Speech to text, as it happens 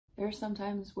There are some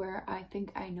times where I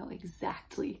think I know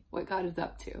exactly what God is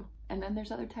up to. And then there's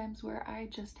other times where I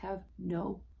just have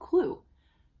no clue.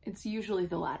 It's usually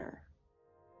the latter.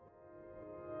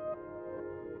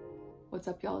 What's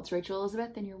up, y'all? It's Rachel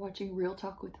Elizabeth, and you're watching Real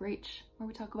Talk with Rach, where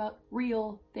we talk about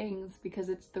real things because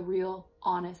it's the real,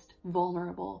 honest,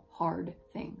 vulnerable, hard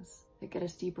things that get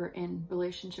us deeper in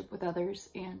relationship with others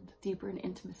and deeper in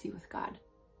intimacy with God.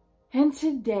 And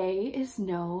today is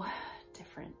no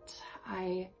different.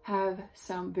 I have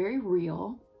some very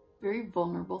real, very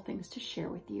vulnerable things to share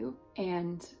with you,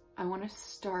 and I want to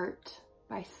start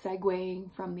by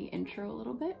segueing from the intro a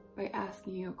little bit by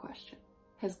asking you a question.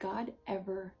 Has God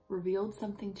ever revealed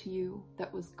something to you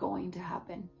that was going to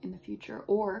happen in the future?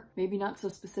 Or maybe not so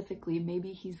specifically,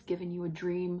 maybe he's given you a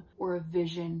dream or a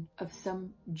vision of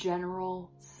some general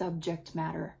subject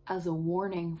matter as a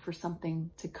warning for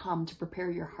something to come to prepare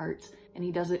your heart. And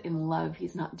he does it in love.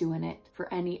 He's not doing it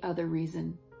for any other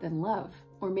reason than love.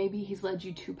 Or maybe he's led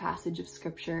you to a passage of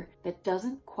scripture that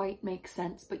doesn't quite make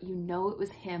sense, but you know it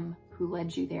was him who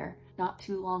led you there. Not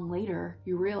too long later,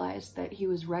 you realized that he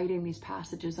was writing these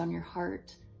passages on your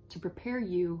heart to prepare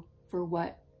you for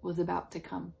what was about to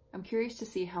come. I'm curious to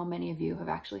see how many of you have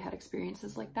actually had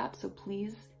experiences like that. So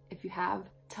please, if you have,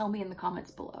 tell me in the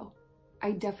comments below.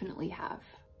 I definitely have.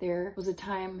 There was a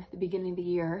time at the beginning of the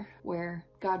year where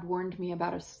God warned me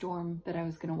about a storm that I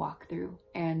was going to walk through,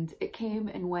 and it came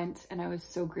and went, and I was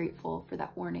so grateful for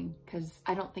that warning because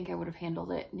I don't think I would have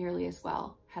handled it nearly as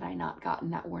well had I not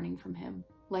gotten that warning from him.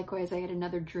 Likewise, I had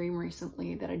another dream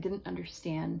recently that I didn't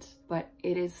understand, but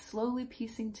it is slowly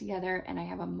piecing together, and I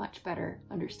have a much better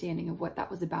understanding of what that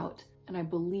was about. And I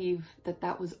believe that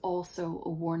that was also a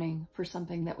warning for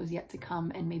something that was yet to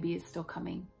come and maybe is still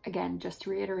coming. Again, just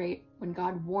to reiterate, when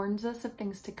God warns us of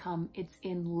things to come, it's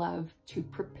in love to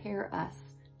prepare us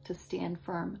to stand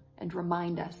firm and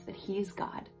remind us that he is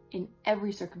God. In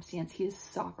every circumstance, he is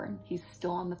sovereign. He's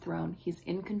still on the throne. He's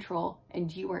in control,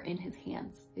 and you are in his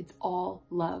hands. It's all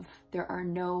love. There are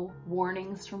no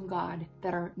warnings from God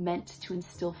that are meant to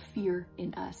instill fear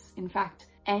in us. In fact,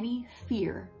 any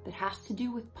fear that has to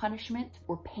do with punishment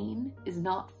or pain is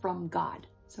not from God.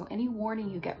 So any warning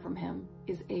you get from him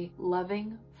is a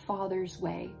loving father's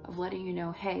way of letting you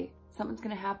know, hey, something's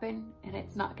gonna happen and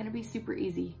it's not gonna be super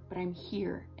easy, but I'm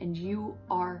here and you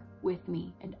are with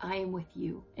me and I am with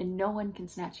you and no one can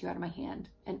snatch you out of my hand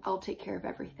and I'll take care of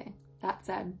everything. That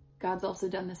said, God's also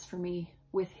done this for me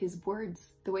with his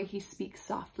words, the way he speaks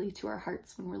softly to our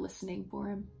hearts when we're listening for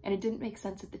him. And it didn't make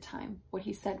sense at the time. What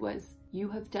he said was, you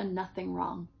have done nothing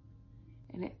wrong.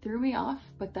 And it threw me off,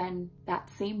 but then that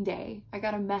same day, I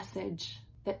got a message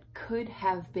that could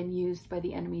have been used by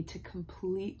the enemy to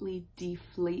completely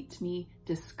deflate me,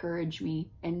 discourage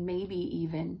me, and maybe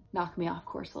even knock me off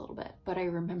course a little bit. But I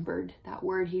remembered that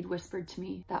word he'd whispered to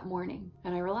me that morning,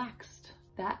 and I relaxed.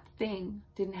 That thing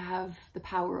didn't have the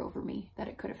power over me that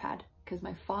it could have had, because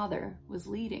my Father was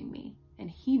leading me, and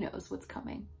he knows what's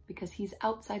coming because he's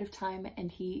outside of time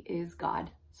and he is God.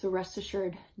 So rest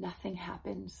assured, nothing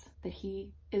happens that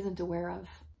he isn't aware of.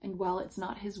 And while it's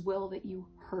not his will that you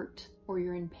hurt or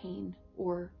you're in pain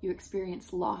or you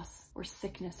experience loss or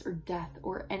sickness or death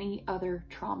or any other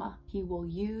trauma, he will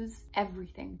use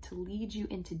everything to lead you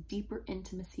into deeper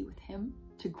intimacy with him,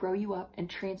 to grow you up and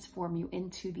transform you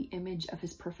into the image of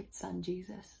his perfect son,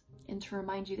 Jesus, and to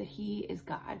remind you that he is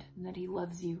God and that he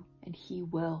loves you and he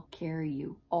will carry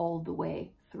you all the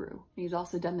way through. And he's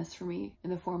also done this for me in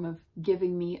the form of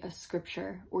giving me a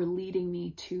scripture or leading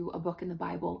me to a book in the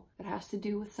Bible that has to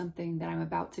do with something that I'm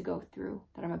about to go through,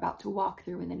 that I'm about to walk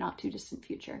through in the not too distant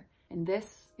future. And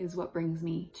this is what brings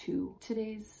me to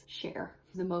today's share,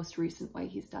 the most recent way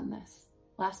he's done this.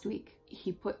 Last week,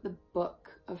 he put the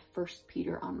book of 1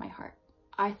 Peter on my heart.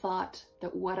 I thought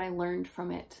that what I learned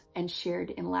from it and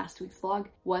shared in last week's vlog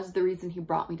was the reason he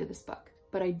brought me to this book.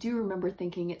 But I do remember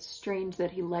thinking it's strange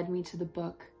that he led me to the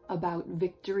book about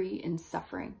victory in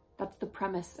suffering. That's the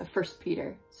premise of 1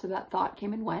 Peter. So that thought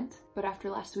came and went. But after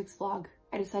last week's vlog,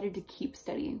 I decided to keep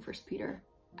studying 1 Peter.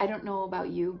 I don't know about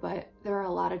you, but there are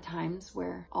a lot of times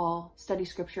where I'll study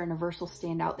scripture and a verse will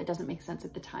stand out that doesn't make sense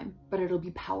at the time, but it'll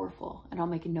be powerful and I'll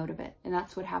make a note of it. And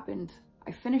that's what happened.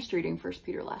 I finished reading 1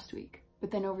 Peter last week.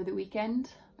 But then over the weekend,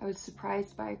 I was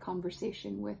surprised by a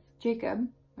conversation with Jacob,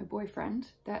 my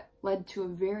boyfriend, that led to a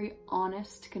very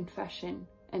honest confession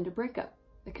and a breakup.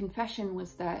 The confession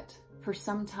was that for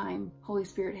some time, Holy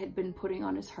Spirit had been putting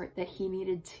on his heart that he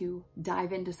needed to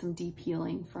dive into some deep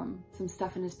healing from some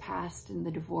stuff in his past and the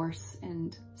divorce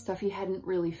and stuff he hadn't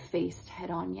really faced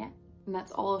head on yet. And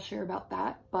that's all I'll share about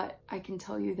that. But I can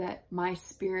tell you that my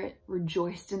spirit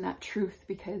rejoiced in that truth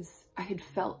because I had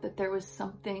felt that there was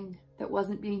something that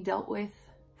wasn't being dealt with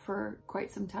for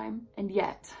quite some time. And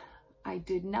yet I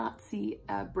did not see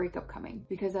a breakup coming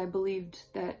because I believed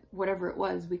that whatever it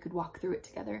was, we could walk through it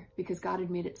together, because God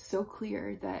had made it so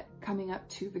clear that coming up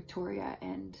to Victoria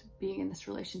and being in this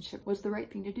relationship was the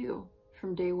right thing to do.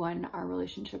 From day one, our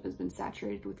relationship has been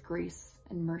saturated with grace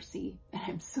and mercy, and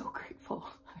I'm so grateful.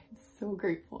 I'm so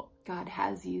grateful. God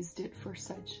has used it for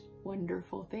such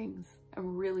wonderful things.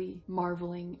 I'm really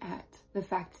marveling at the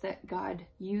fact that God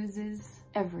uses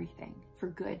everything for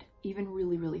good, even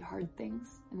really, really hard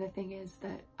things. And the thing is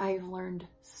that I've learned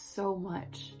so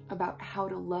much about how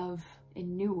to love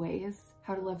in new ways,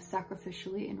 how to love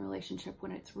sacrificially in relationship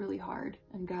when it's really hard.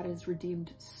 And God has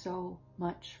redeemed so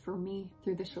much for me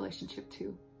through this relationship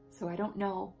too. So I don't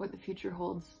know what the future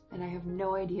holds, and I have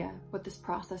no idea what this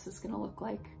process is going to look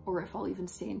like, or if I'll even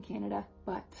stay in Canada,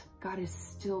 but God is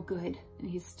still good, and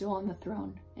he's still on the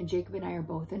throne, and Jacob and I are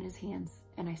both in his hands,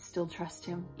 and I still trust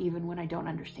him even when I don't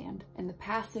understand. And the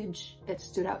passage that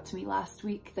stood out to me last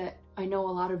week that I know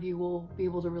a lot of you will be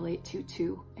able to relate to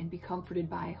too, and be comforted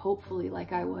by, hopefully,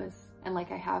 like I was, and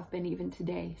like I have been even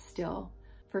today still.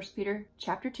 1 Peter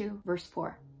chapter 2, verse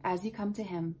 4. As you come to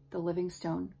him, the living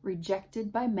stone,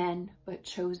 rejected by men, but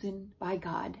chosen by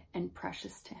God and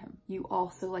precious to him. You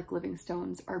also, like living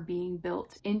stones, are being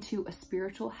built into a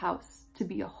spiritual house to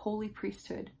be a holy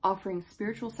priesthood, offering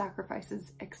spiritual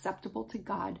sacrifices acceptable to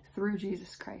God through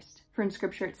Jesus Christ. For in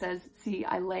scripture it says, "See,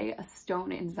 I lay a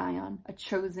stone in Zion, a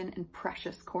chosen and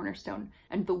precious cornerstone,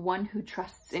 and the one who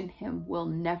trusts in him will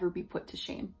never be put to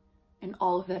shame." And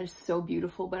all of that is so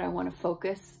beautiful, but I want to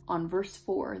focus on verse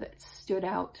 4 that stood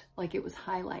out like it was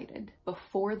highlighted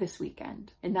before this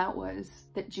weekend. And that was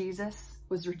that Jesus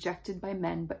was rejected by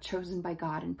men, but chosen by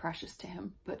God and precious to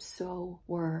him. But so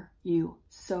were you.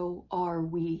 So are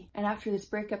we. And after this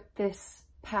breakup, this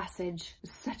passage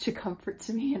was such a comfort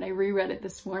to me, and I reread it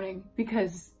this morning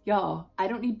because, y'all, I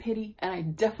don't need pity, and I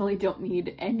definitely don't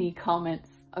need any comments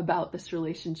about this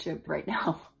relationship right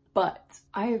now. But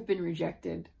I have been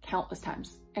rejected countless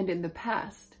times. And in the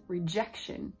past,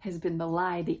 rejection has been the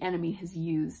lie the enemy has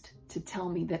used to tell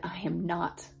me that I am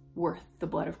not worth the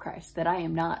blood of Christ, that I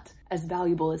am not as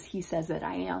valuable as he says that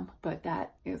I am. But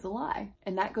that is a lie.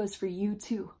 And that goes for you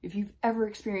too. If you've ever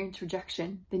experienced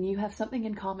rejection, then you have something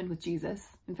in common with Jesus.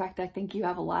 In fact, I think you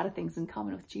have a lot of things in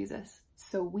common with Jesus.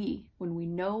 So when we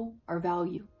know our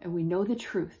value and we know the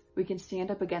truth, we can stand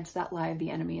up against that lie of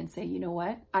the enemy and say, you know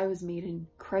what? I was made in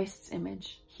Christ's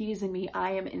image. He is in me,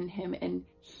 I am in him, and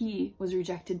he was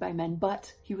rejected by men,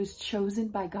 but he was chosen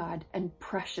by God and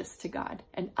precious to God.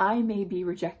 And I may be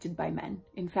rejected by men.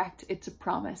 In fact, it's a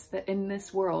promise that in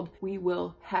this world we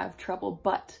will have trouble,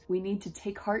 but we need to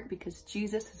take heart because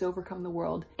Jesus has overcome the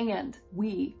world, and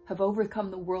we have overcome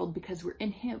the world because we're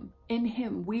in him. In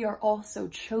him, we are also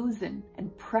chosen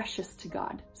and precious to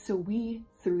God. So we,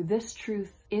 through this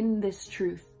truth, in this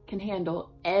truth, can handle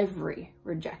every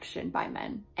rejection by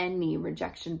men, any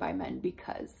rejection by men,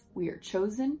 because we are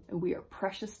chosen and we are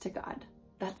precious to God.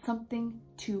 That's something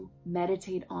to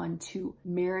meditate on, to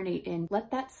marinate in.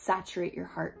 Let that saturate your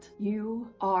heart.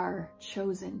 You are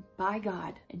chosen by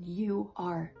God and you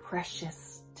are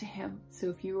precious to him. So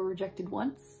if you were rejected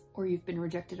once, or you've been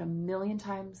rejected a million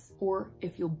times, or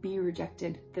if you'll be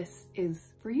rejected, this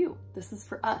is for you. This is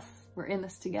for us. We're in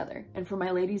this together. And for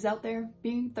my ladies out there,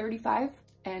 being 35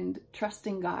 and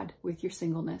trusting God with your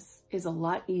singleness is a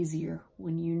lot easier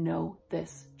when you know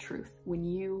this truth. When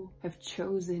you have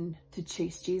chosen to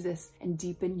chase Jesus and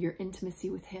deepen your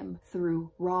intimacy with him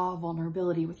through raw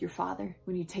vulnerability with your Father.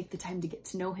 When you take the time to get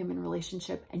to know him in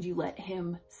relationship and you let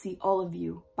him see all of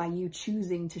you by you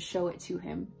choosing to show it to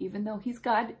him. Even though he's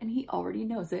God and he already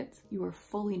knows it, you are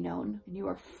fully known and you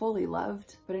are fully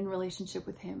loved. But in relationship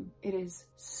with him, it is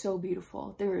so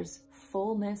beautiful. There is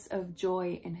fullness of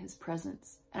joy in his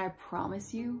presence. And I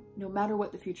promise you, no matter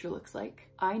what the future looks like,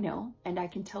 I know and I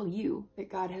can tell you that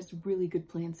God has really good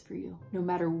plans for you. No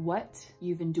matter what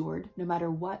you've endured, no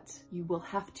matter what you will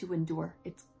have to endure,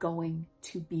 it's going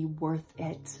to be worth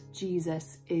it.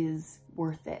 Jesus is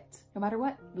worth it. No matter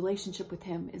what, relationship with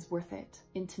him is worth it.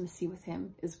 Intimacy with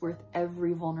him is worth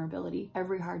every vulnerability,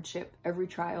 every hardship, every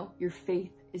trial. Your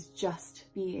faith is just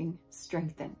being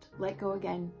strengthened. Let go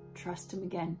again, trust him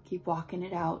again, keep walking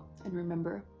it out, and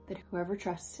remember that whoever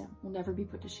trusts him will never be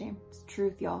put to shame. It's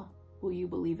truth, y'all. Will you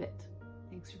believe it?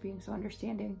 Thanks for being so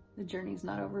understanding. The journey's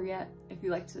not over yet. If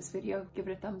you liked this video, give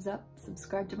it a thumbs up,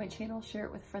 subscribe to my channel, share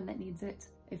it with a friend that needs it.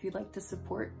 If you'd like to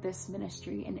support this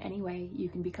ministry in any way, you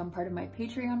can become part of my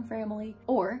Patreon family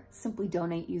or simply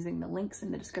donate using the links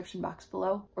in the description box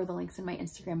below or the links in my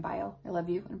Instagram bio. I love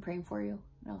you and I'm praying for you,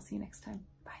 and I'll see you next time.